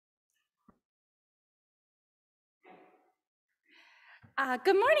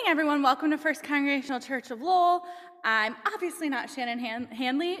Good morning, everyone. Welcome to First Congregational Church of Lowell. I'm obviously not Shannon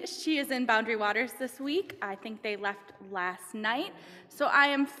Hanley. She is in Boundary Waters this week. I think they left last night. So I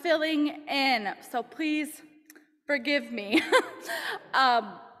am filling in. So please forgive me.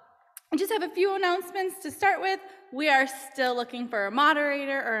 I just have a few announcements to start with. We are still looking for a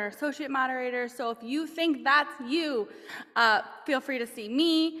moderator or an associate moderator. So if you think that's you, feel free to see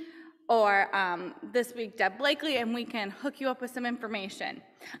me or this week Deb Blakely, and we can hook you up with some information.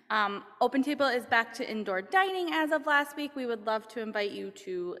 Open Table is back to indoor dining as of last week. We would love to invite you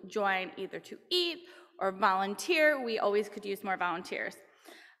to join, either to eat or volunteer. We always could use more volunteers.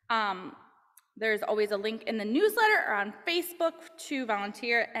 There's always a link in the newsletter or on Facebook to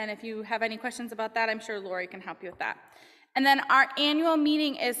volunteer, and if you have any questions about that, I'm sure Lori can help you with that. And then our annual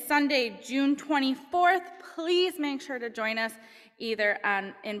meeting is Sunday, June 24th. Please make sure to join us either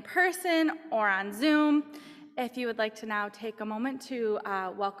in person or on Zoom. If you would like to now take a moment to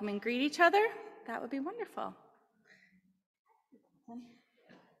welcome and greet each other, that would be wonderful.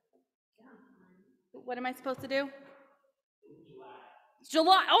 What am I supposed to do?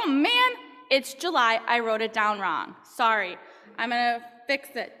 July. Oh man, it's July. I wrote it down wrong. Sorry. I'm gonna fix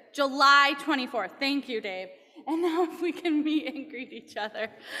it. July 24th. Thank you, Dave. And now if we can meet and greet each other.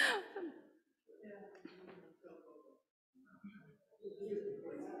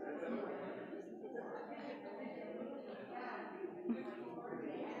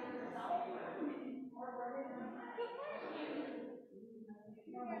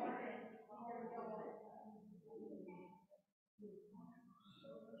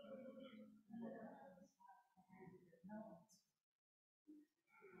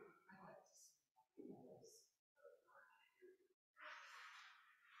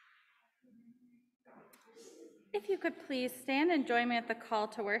 If you could please stand and join me at the call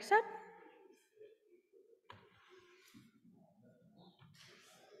to worship.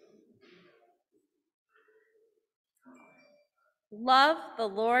 Love the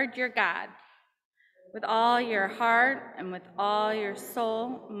Lord your God with all your heart and with all your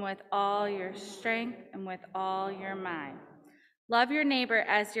soul and with all your strength and with all your mind. Love your neighbor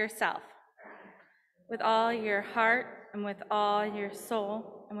as yourself with all your heart and with all your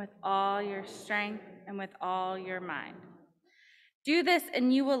soul and with all your strength and with all your mind. Do this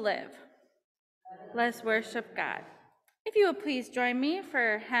and you will live. Let's worship God. If you would please join me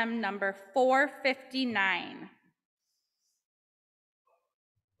for hymn number 459.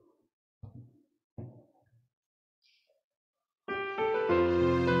 Praise.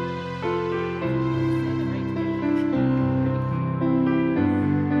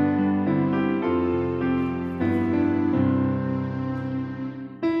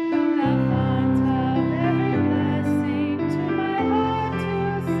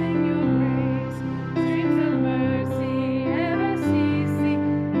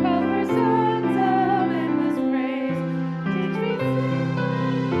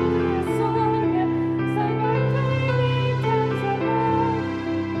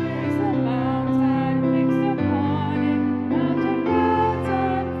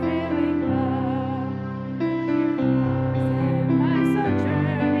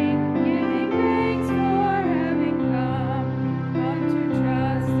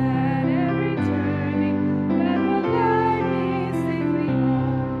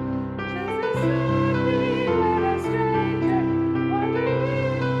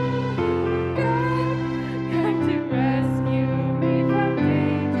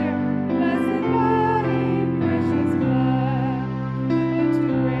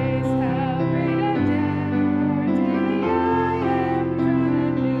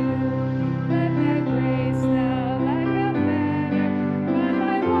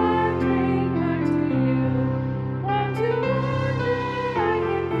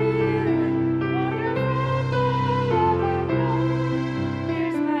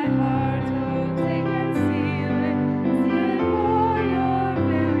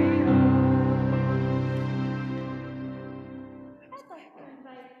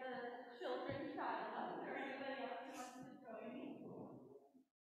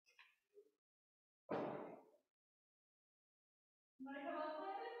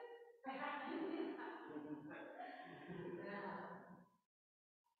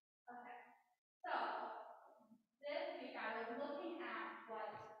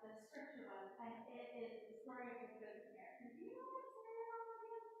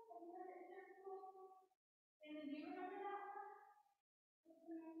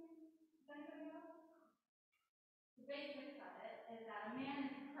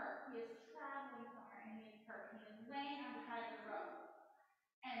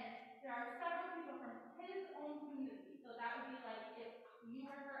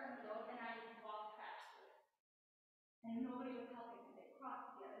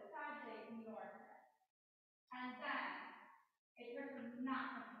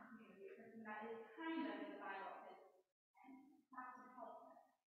 not from her community, a person that is kind of in the Bible and has to help them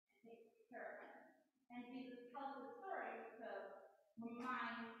and take care of them. And Jesus tells the story to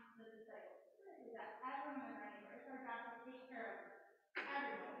remind the disciples that everyone is our neighbor. It's our job to take care of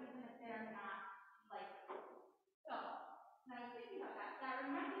everyone, even if they're not like us. So, when I was thinking about that, that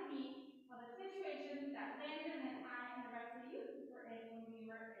reminded me of a situation that Landon and I and the rest of the youth were in when we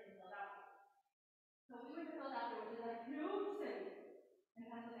were in Philadelphia. So we went to Philadelphia, which is a huge city in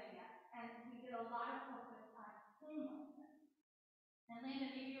Pennsylvania, and we did a lot of focus on homelessness. And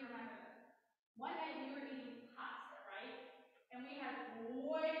Landon, maybe you remember this. One night we were eating pasta, right? And we had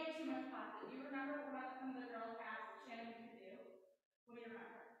way too much pasta. Do you remember what some of the girls asked Shannon to do? What do you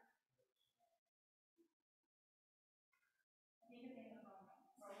remember? I think his name was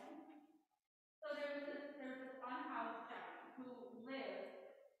Roland. So there was this unhoused gentleman who lived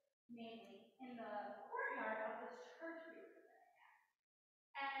mainly in the courtyard of this church we were living at.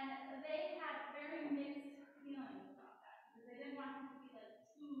 And they had very mixed feelings about that because they didn't want him to be like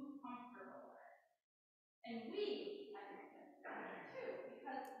too comfortable there. And we, I think, too,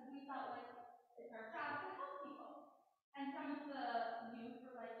 because we felt like it's our job to help people. And some of the youth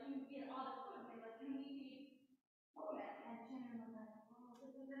were like, we had all the food, and they were like, can we feed homeless? And Shannon was like, oh,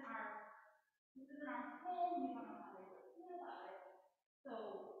 this isn't our home, we don't know how they would feel about it. So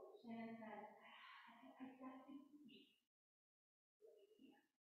Shannon said, I guess we can.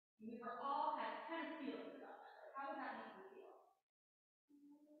 We were all had kind of feelings about that. Like, how would that make you feel?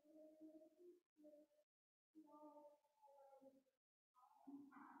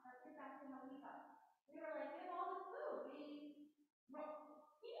 That's exactly how we felt. We were like, we have all this food. We need some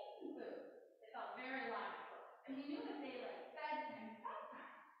food. It felt very logical. And we knew that they like fed him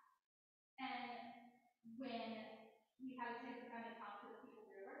sometimes. And when we had a chance to kind of talk to the people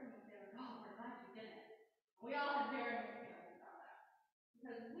we were working with, they were like, oh, we're glad you did it. We all had very mixed feelings about that.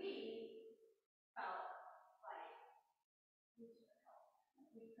 Because we felt like we should have helped.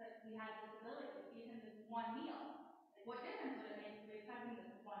 Because we had this ability to feed him this one meal. Like, what difference would it make if we fed him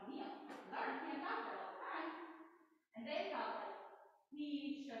this one meal? Because ours can't out there all the time. And they felt like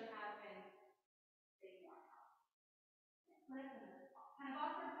we should have been getting more help. And put us in this kind of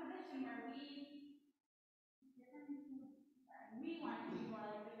awkward position where we wanted to be more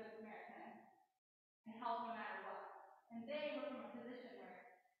like the Good Samaritan and help no matter what. And they were from a position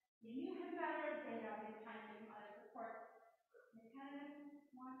where they knew him better, they had been trying to give him other support. They kind of didn't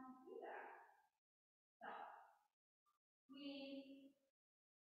want to do that. So it's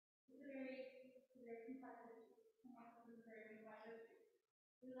a very complex issue. It's a very complex issue.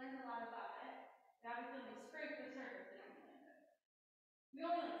 We learned a lot about it. We obviously only scraped the surface, didn't we? We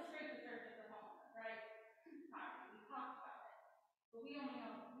only scraped the surface of homelessness, right? We talked about it. But we only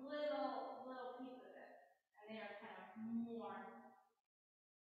know little piece of it. And they are kind of more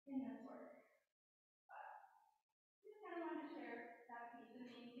in the story. But I just kind of wanted to share that piece and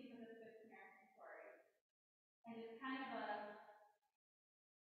maybe think of this Good Samaritan story. And just kind of a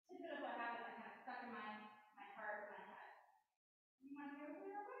tidbit of what happened that kind of stuck in my heart and my head. You want to hear with me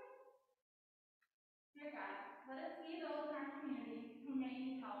real quick? Dear God, let us see those in our community who may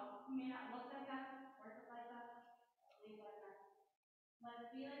need help, who may not look like us, worship like us, believe like us. Let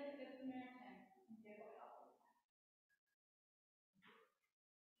us be like the Good Samaritan and give what help we can.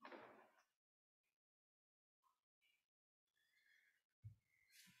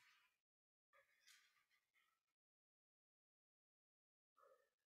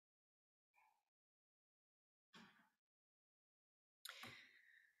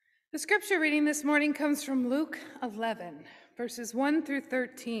 The scripture reading this morning comes from Luke 11, verses 1 through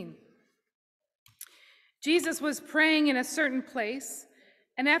 13. Jesus was praying in a certain place,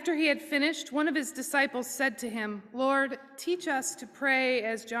 and after he had finished, one of his disciples said to him, Lord, teach us to pray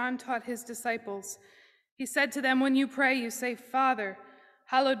as John taught his disciples. He said to them, when you pray, you say, Father,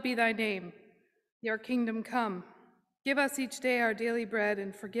 hallowed be thy name. Your kingdom come. Give us each day our daily bread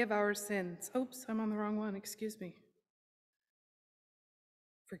and forgive our sins. Oops, I'm on the wrong one. Excuse me.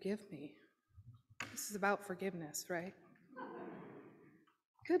 Forgive me. This is about forgiveness, right?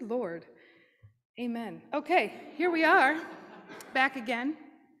 Good Lord. Amen. Okay, here we are, back again.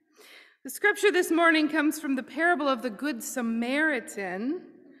 The scripture this morning comes from the parable of the Good Samaritan.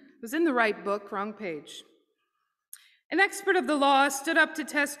 It was in the right book, wrong page. An expert of the law stood up to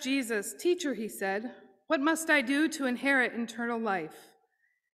test Jesus. Teacher, he said, what must I do to inherit eternal life?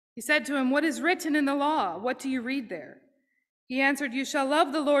 He said to him, what is written in the law? What do you read there? He answered, you shall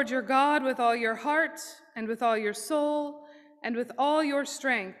love the Lord your God with all your heart and with all your soul and with all your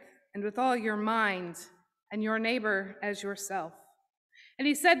strength and with all your mind, and your neighbor as yourself. And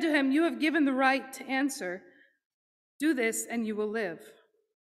he said to him, you have given the right to answer. Do this and you will live.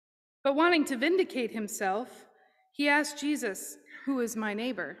 But wanting to vindicate himself, he asked Jesus, "Who is my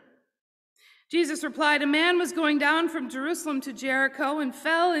neighbor?" Jesus replied, "A man was going down from Jerusalem to Jericho and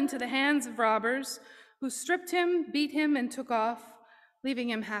fell into the hands of robbers, who stripped him, beat him, and took off, leaving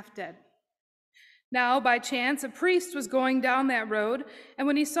him half dead. Now, by chance, a priest was going down that road, and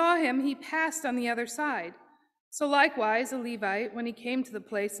when he saw him, he passed on the other side. So likewise, a Levite, when he came to the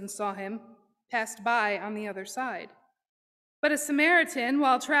place and saw him, passed by on the other side. But a Samaritan,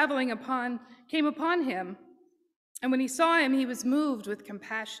 while traveling came upon him, and when he saw him, he was moved with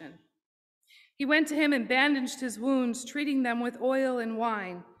compassion. He went to him and bandaged his wounds, treating them with oil and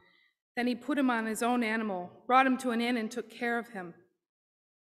wine. Then he put him on his own animal, brought him to an inn, and took care of him.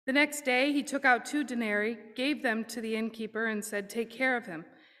 The next day he took out 2 denarii, gave them to the innkeeper, and said, 'Take care of him,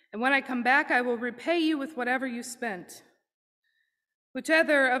 and when I come back, I will repay you with whatever you spent.' Which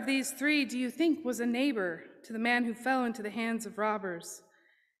other of these 3 do you think was a neighbor to the man who fell into the hands of robbers?"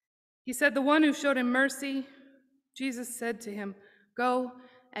 He said, "The one who showed him mercy." Jesus said to him, "Go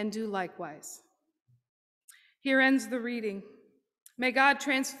and do likewise." Here ends the reading. May God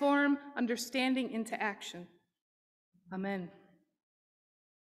transform understanding into action. Amen.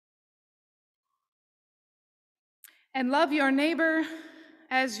 And love your neighbor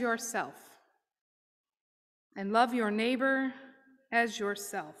as yourself. And love your neighbor as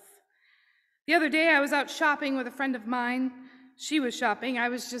yourself. The other day I was out shopping with a friend of mine. She was shopping. I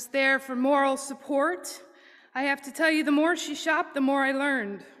was just there for moral support. I have to tell you, the more she shopped, the more I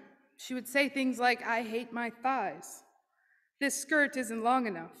learned. She would say things like, "I hate my thighs. This skirt isn't long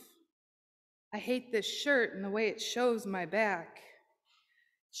enough. I hate this shirt and the way it shows my back."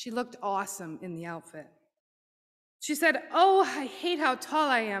 She looked awesome in the outfit. She said, "Oh, I hate how tall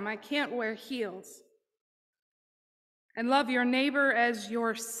I am. I can't wear heels." And love your neighbor as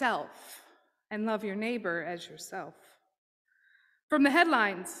yourself. And love your neighbor as yourself. From the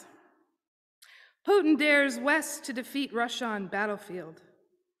headlines: Putin dares West to defeat Russia on battlefield.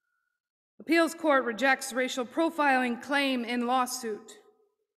 Appeals court rejects racial profiling claim in lawsuit.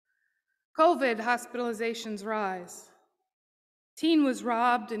 COVID hospitalizations rise. Teen was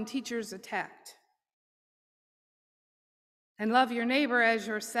robbed and teachers attacked. And love your neighbor as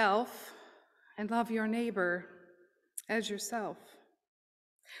yourself, and love your neighbor as yourself.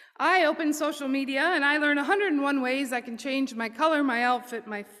 I open social media and I learn 101 ways I can change my color, my outfit,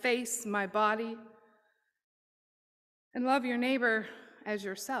 my face, my body. And love your neighbor as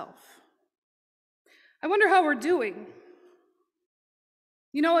yourself. I wonder how we're doing.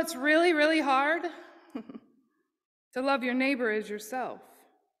 You know, it's really, really hard to love your neighbor as yourself.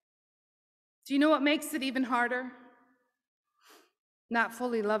 Do you know what makes it even harder? Not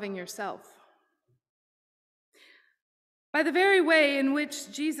fully loving yourself. By the very way in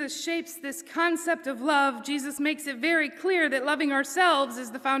which Jesus shapes this concept of love, Jesus makes it very clear that loving ourselves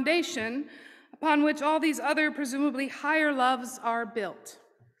is the foundation upon which all these other, presumably higher loves are built.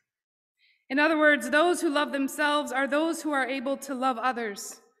 In other words, those who love themselves are those who are able to love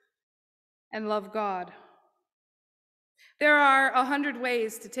others and love God. There are 100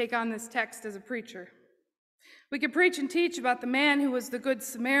 ways to take on this text as a preacher. We could preach and teach about the man who was the Good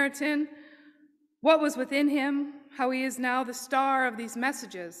Samaritan, what was within him, how he is now the star of these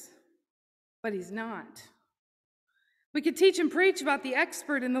messages, but he's not. We could teach and preach about the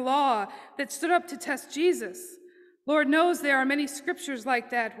expert in the law that stood up to test Jesus. Lord knows there are many scriptures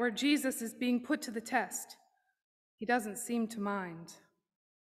like that where Jesus is being put to the test. He doesn't seem to mind.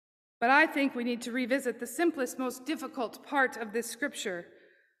 But I think we need to revisit the simplest, most difficult part of this scripture,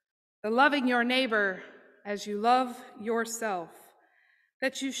 the loving your neighbor as you love yourself.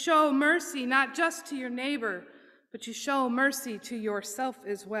 That you show mercy not just to your neighbor, but you show mercy to yourself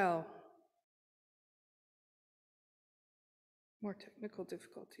as well. More technical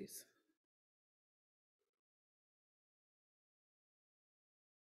difficulties.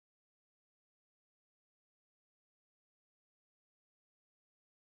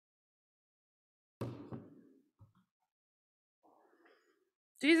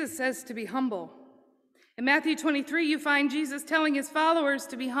 Jesus says to be humble. In Matthew 23, you find Jesus telling his followers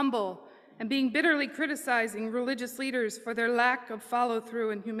to be humble and being bitterly criticizing religious leaders for their lack of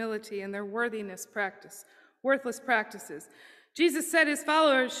follow-through and humility and their worthless practices. Jesus said his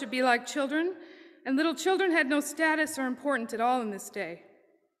followers should be like children, and little children had no status or importance at all in this day.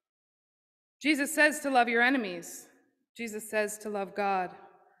 Jesus says to love your enemies. Jesus says to love God.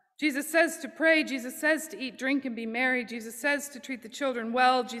 Jesus says to pray. Jesus says to eat, drink, and be merry. Jesus says to treat the children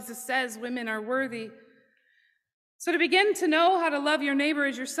well. Jesus says women are worthy. So to begin to know how to love your neighbor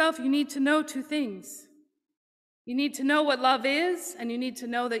as yourself, you need to know 2 things. You need to know what love is, and you need to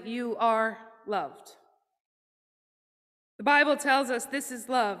know that you are loved. The Bible tells us this is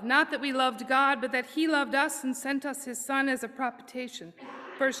love, not that we loved God, but that he loved us and sent us his Son as a propitiation.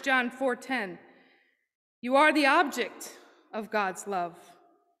 1 John 4:10. You are the object of God's love.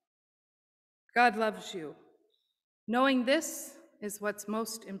 God loves you. Knowing this is what's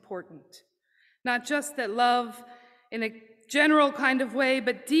most important. Not just that love in a general kind of way,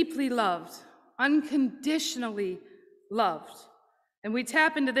 but deeply loved, unconditionally loved. And we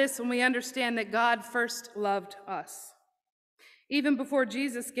tap into this when we understand that God first loved us. Even before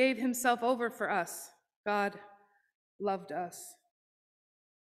Jesus gave himself over for us, God loved us.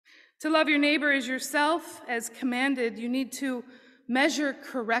 To love your neighbor as yourself, as commanded, you need to measure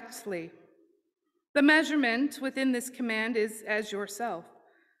correctly. The measurement within this command is as yourself.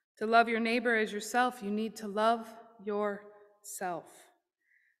 To love your neighbor as yourself, you need to love yourself.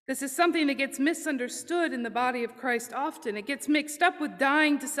 This is something that gets misunderstood in the body of Christ often. It gets mixed up with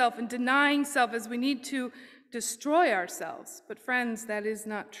dying to self and denying self as we need to destroy ourselves. But friends, that is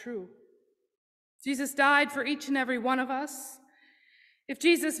not true. Jesus died for each and every one of us. If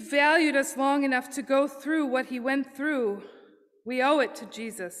Jesus valued us long enough to go through what he went through, we owe it to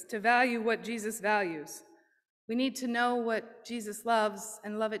Jesus to value what Jesus values. We need to know what Jesus loves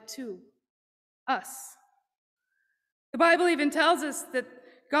and love it too, us. The Bible even tells us that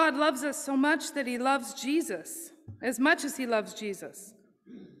God loves us so much that he loves Jesus, as much as he loves Jesus.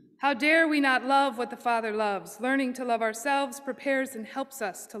 How dare we not love what the Father loves? Learning to love ourselves prepares and helps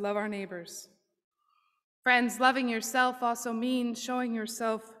us to love our neighbors. Friends, loving yourself also means showing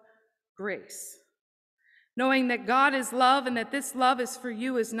yourself grace. Knowing that God is love and that this love is for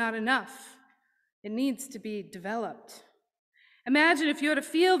you is not enough. It needs to be developed. Imagine if you had a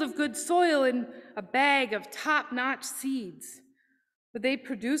field of good soil and a bag of top-notch seeds. Would they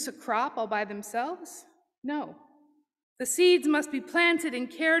produce a crop all by themselves? No. The seeds must be planted and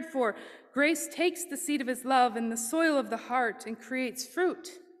cared for. Grace takes the seed of his love in the soil of the heart and creates fruit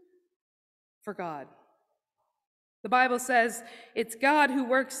for God. The Bible says it's God who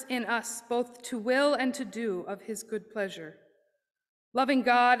works in us both to will and to do of his good pleasure. Loving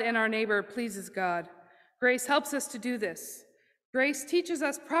God and our neighbor pleases God. Grace helps us to do this. Grace teaches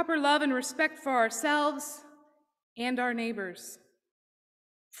us proper love and respect for ourselves and our neighbors.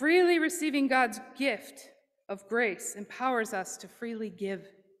 Freely receiving God's gift of grace empowers us to freely give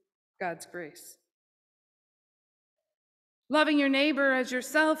God's grace. Loving your neighbor as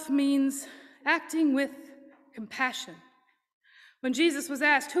yourself means acting with compassion. When Jesus was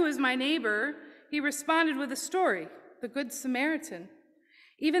asked, "Who is my neighbor?" he responded with a story, the Good Samaritan.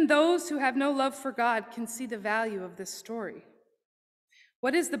 Even those who have no love for God can see the value of this story.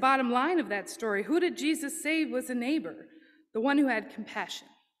 What is the bottom line of that story? Who did Jesus say was a neighbor? The one who had compassion.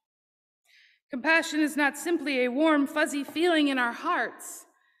 Compassion is not simply a warm, fuzzy feeling in our hearts.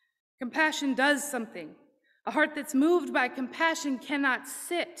 Compassion does something. A heart that's moved by compassion cannot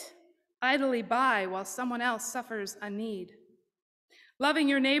sit idly by while someone else suffers a need. Loving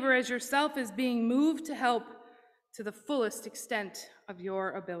your neighbor as yourself is being moved to help to the fullest extent of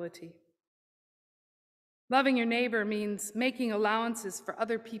your ability. Loving your neighbor means making allowances for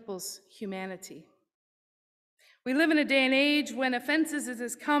other people's humanity. We live in a day and age when offenses is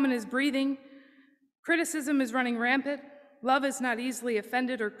as common as breathing, criticism is running rampant, love is not easily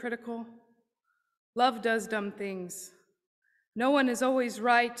offended or critical. Love does dumb things. No one is always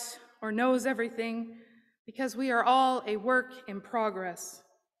right or knows everything because we are all a work in progress.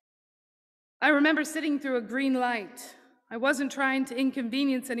 I remember sitting through a green light. I wasn't trying to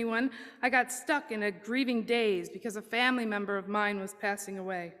inconvenience anyone. I got stuck in a grieving daze because a family member of mine was passing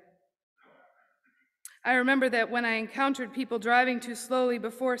away. I remember that when I encountered people driving too slowly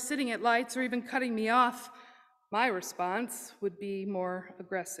before sitting at lights or even cutting me off, my response would be more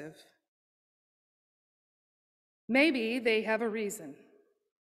aggressive. Maybe they have a reason.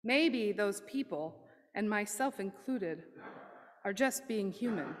 Maybe those people, and myself included, are just being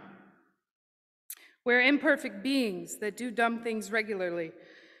human. We're imperfect beings that do dumb things regularly.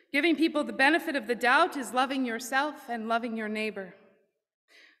 Giving people the benefit of the doubt is loving yourself and loving your neighbor.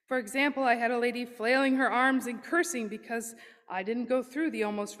 For example, I had a lady flailing her arms and cursing because I didn't go through the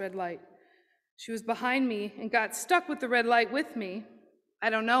almost red light. She was behind me and got stuck with the red light with me. I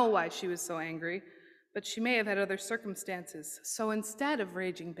don't know why she was so angry, but she may have had other circumstances. So instead of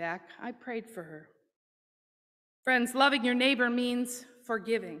raging back, I prayed for her. Friends, loving your neighbor means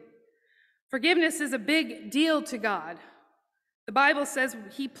forgiving. Forgiveness is a big deal to God. The Bible says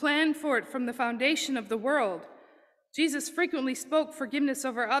he planned for it from the foundation of the world. Jesus frequently spoke forgiveness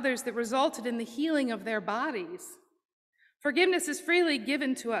over others that resulted in the healing of their bodies. Forgiveness is freely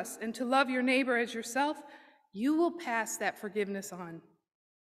given to us, and to love your neighbor as yourself, you will pass that forgiveness on.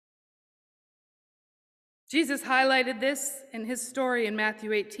 Jesus highlighted this in his story in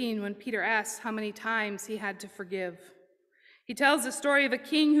Matthew 18 when Peter asks how many times he had to forgive. He tells the story of a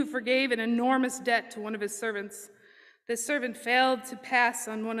king who forgave an enormous debt to one of his servants. This servant failed to pass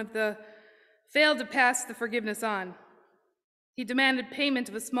the forgiveness on. He demanded payment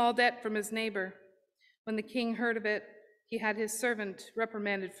of a small debt from his neighbor. When the king heard of it, he had his servant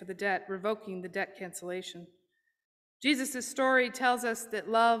reprimanded for the debt, revoking the debt cancellation. Jesus' story tells us that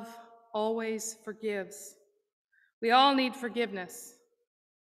love always forgives. We all need forgiveness.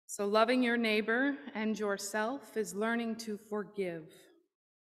 So loving your neighbor and yourself is learning to forgive.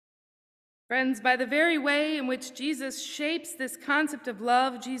 Friends, by the very way in which Jesus shapes this concept of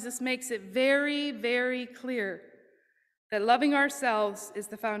love, Jesus makes it very, very clear that loving ourselves is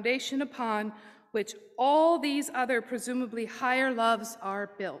the foundation upon which all these other presumably higher loves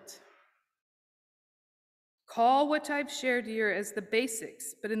are built. Call what I've shared here as the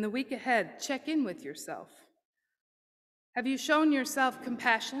basics, but in the week ahead, check in with yourself. Have you shown yourself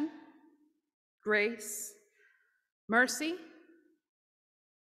compassion, grace, mercy?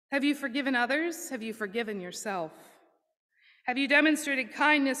 Have you forgiven others? Have you forgiven yourself? Have you demonstrated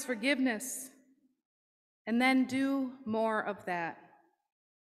kindness, forgiveness? And then do more of that.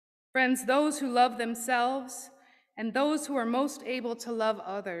 Friends, those who love themselves and those who are most able to love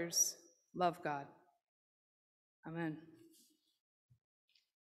others love God. Amen.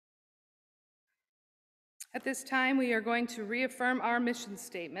 At this time, we are going to reaffirm our mission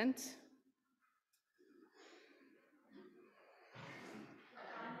statement.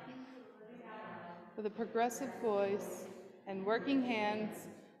 With a progressive voice and working hands,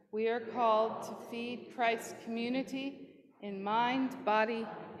 we are called to feed Christ's community in mind, body,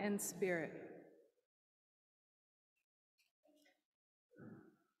 and spirit.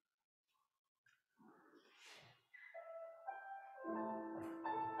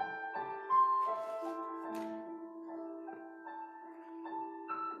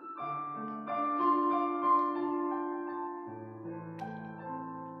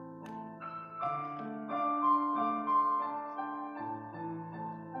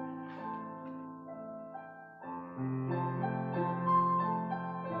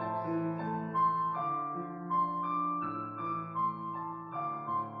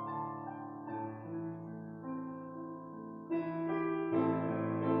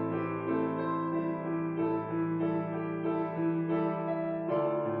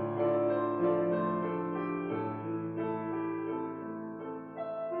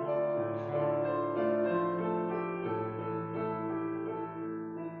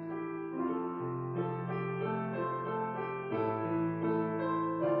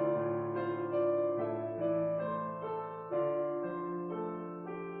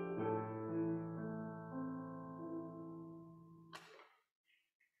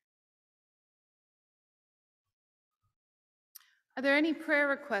 Are there any prayer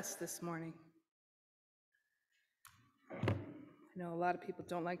requests this morning? I know a lot of people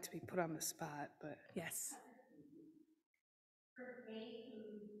don't like to be put on the spot, but yes. For Kate,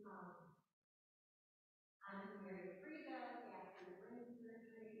 who's on Mary Frida after the brain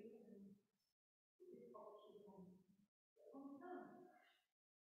surgery, and we just hope she can get home soon.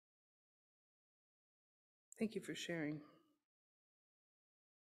 Thank you for sharing.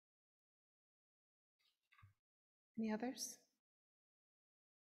 Any others?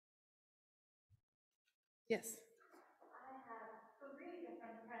 Yes. I have 3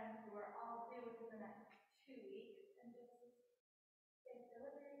 different friends who are all due within the next 2 weeks, and just safe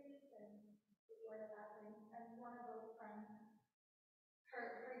deliveries and the order of that thing. And one of those friends,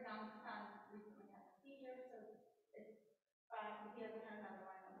 her young son recently had a seizure, so it's he doesn't have another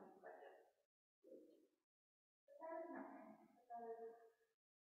one in the budget. But that is nothing. But that is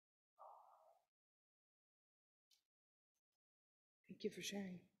Thank you for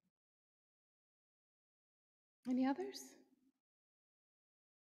sharing. Any others?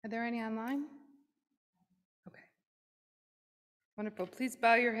 Are there any online? Okay. Wonderful. Please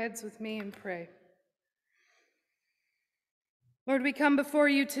bow your heads with me and pray. Lord, we come before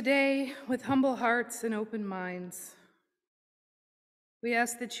you today with humble hearts and open minds. We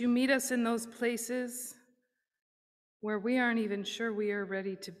ask that you meet us in those places where we aren't even sure we are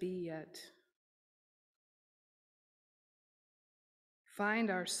ready to be yet. Find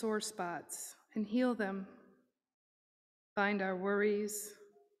our sore spots and heal them. Find our worries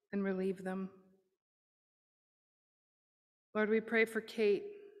and relieve them. Lord, we pray for Kate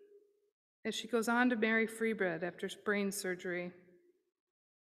as she goes on to marry Freebread after brain surgery.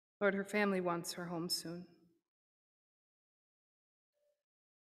 Lord, her family wants her home soon.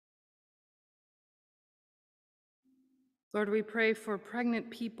 Lord, we pray for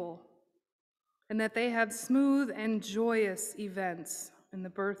pregnant people and that they have smooth and joyous events in the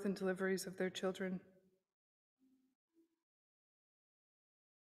birth and deliveries of their children.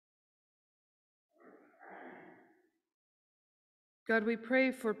 God, we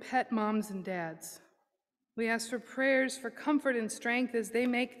pray for pet moms and dads. We ask for prayers for comfort and strength as they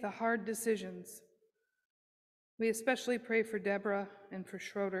make the hard decisions. We especially pray for Deborah and for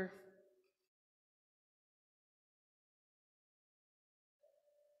Schroeder.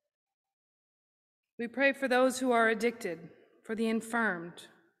 We pray for those who are addicted, for the infirmed,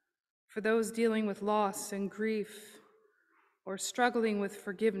 for those dealing with loss and grief or struggling with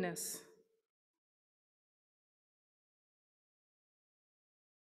forgiveness.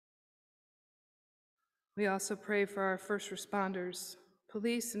 We also pray for our first responders,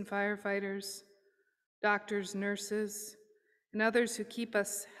 police and firefighters, doctors, nurses, and others who keep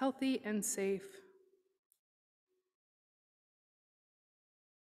us healthy and safe.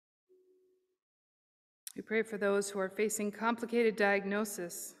 We pray for those who are facing complicated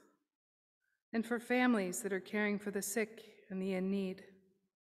diagnosis and for families that are caring for the sick and the in need.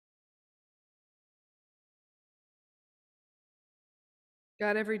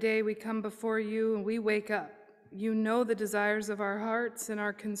 God, every day we come before you and we wake up. You know the desires of our hearts and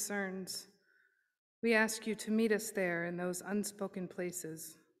our concerns. We ask you to meet us there in those unspoken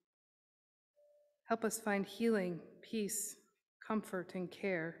places. Help us find healing, peace, comfort, and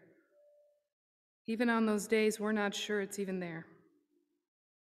care, even on those days we're not sure it's even there.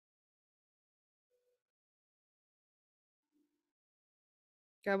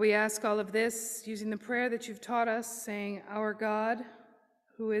 God, we ask all of this using the prayer that you've taught us, saying, Our God,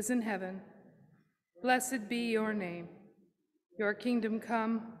 who is in heaven, blessed be your name. Your kingdom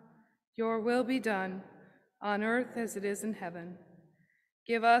come, your will be done, on earth as it is in heaven.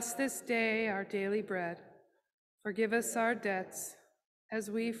 Give us this day our daily bread. Forgive us our debts,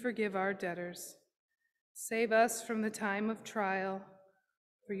 as we forgive our debtors. Save us from the time of trial,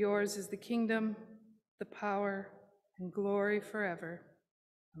 for yours is the kingdom, the power, and glory forever.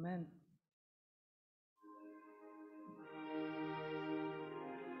 Amen.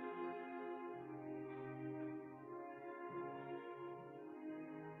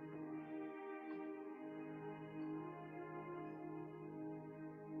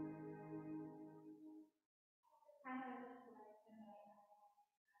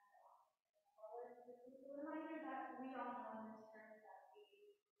 Reminder that we all know in this church that we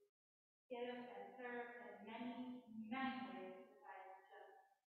give and serve in many, many ways besides just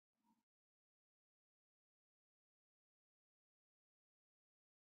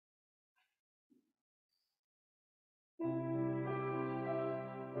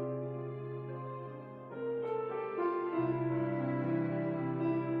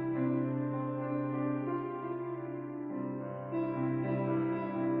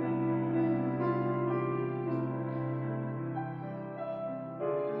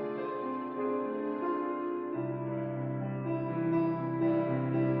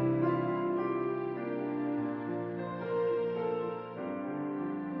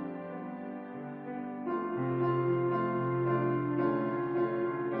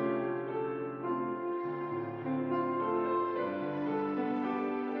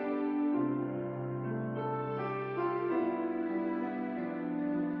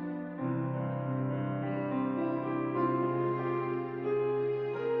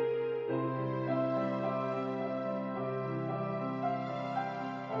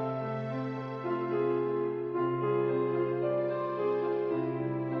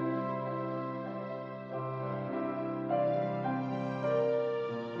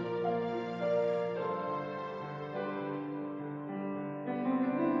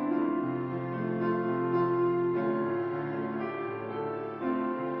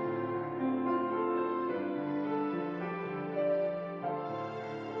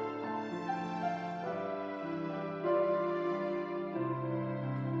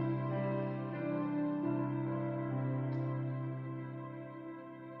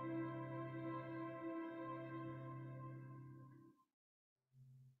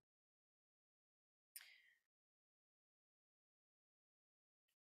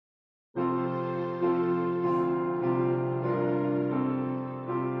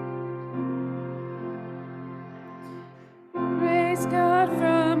Praise God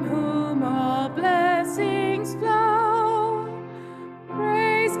from whom all blessings flow.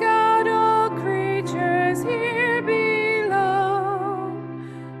 Praise God, all creatures here below.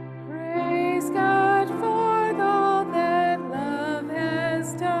 Praise God for all that love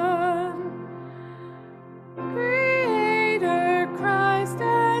has done. Creator, Christ,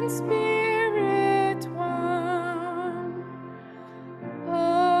 and Spirit one.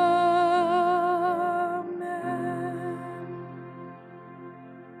 Amen.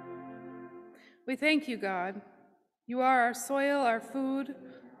 We thank you, God. You are our soil, our food,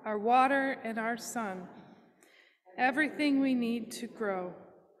 our water, and our sun, everything we need to grow.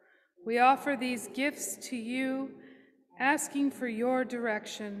 We offer these gifts to you, asking for your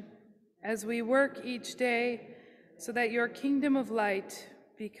direction as we work each day so that your kingdom of light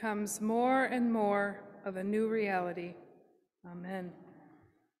becomes more and more of a new reality. Amen.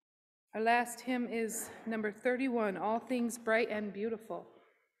 Our last hymn is number 31, All Things Bright and Beautiful.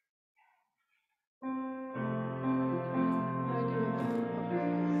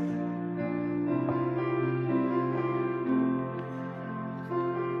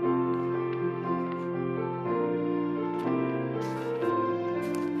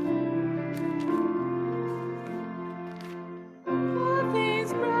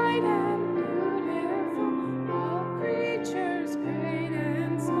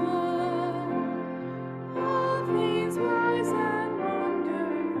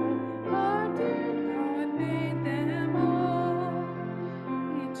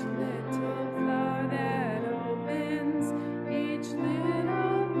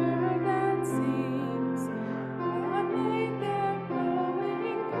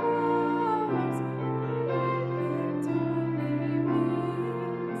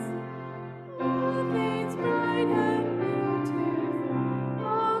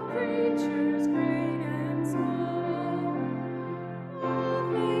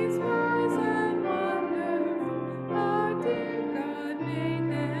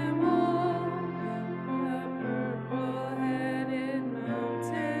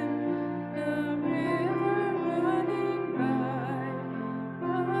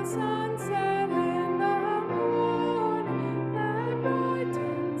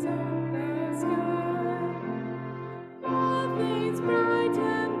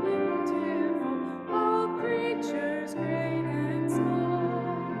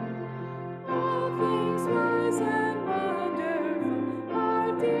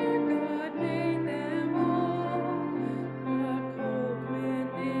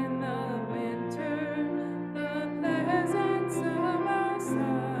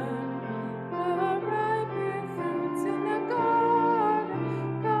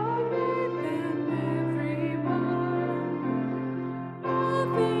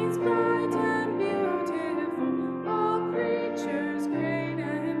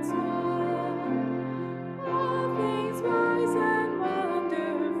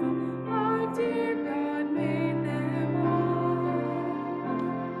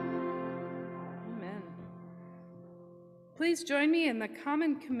 Please join me in the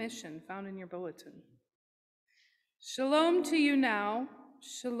Common Commission found in your bulletin. Shalom to you now.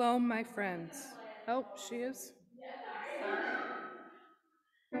 Shalom, my friends. Oh, she is?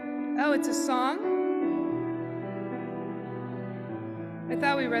 Oh, it's a song? I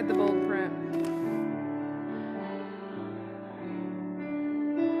thought we read the bold print.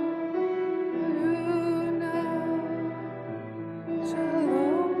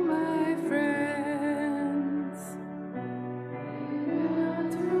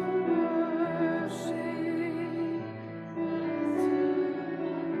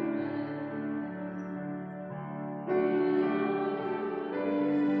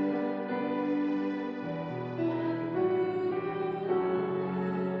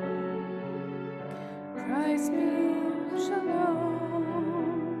 Christ be your shalom.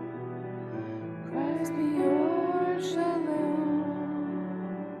 Christ be your shalom.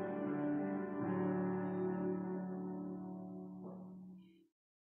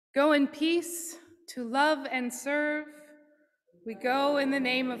 Go in peace to love and serve. We go in the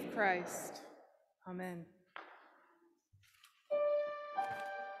name of Christ. Amen.